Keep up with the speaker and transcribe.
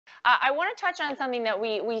I want to touch on something that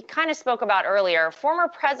we kind of spoke about earlier. Former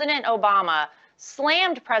President Obama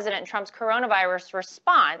slammed President Trump's coronavirus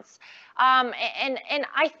response, and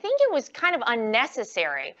I think it was kind of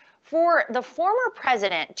unnecessary for the former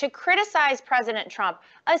president to criticize President Trump,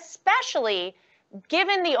 especially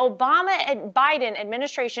given the Obama and Biden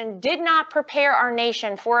administration did not prepare our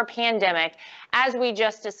nation for a pandemic, as we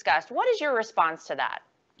just discussed. What is your response to that?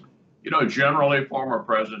 You know, generally, former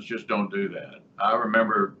presidents just don't do that. I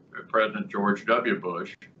remember President George W.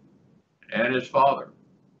 Bush and his father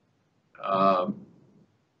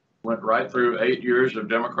went right through 8 years of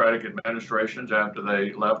Democratic administrations after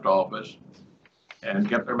they left office and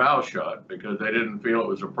kept their mouths shut because they didn't feel it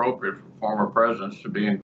was appropriate for former presidents to be in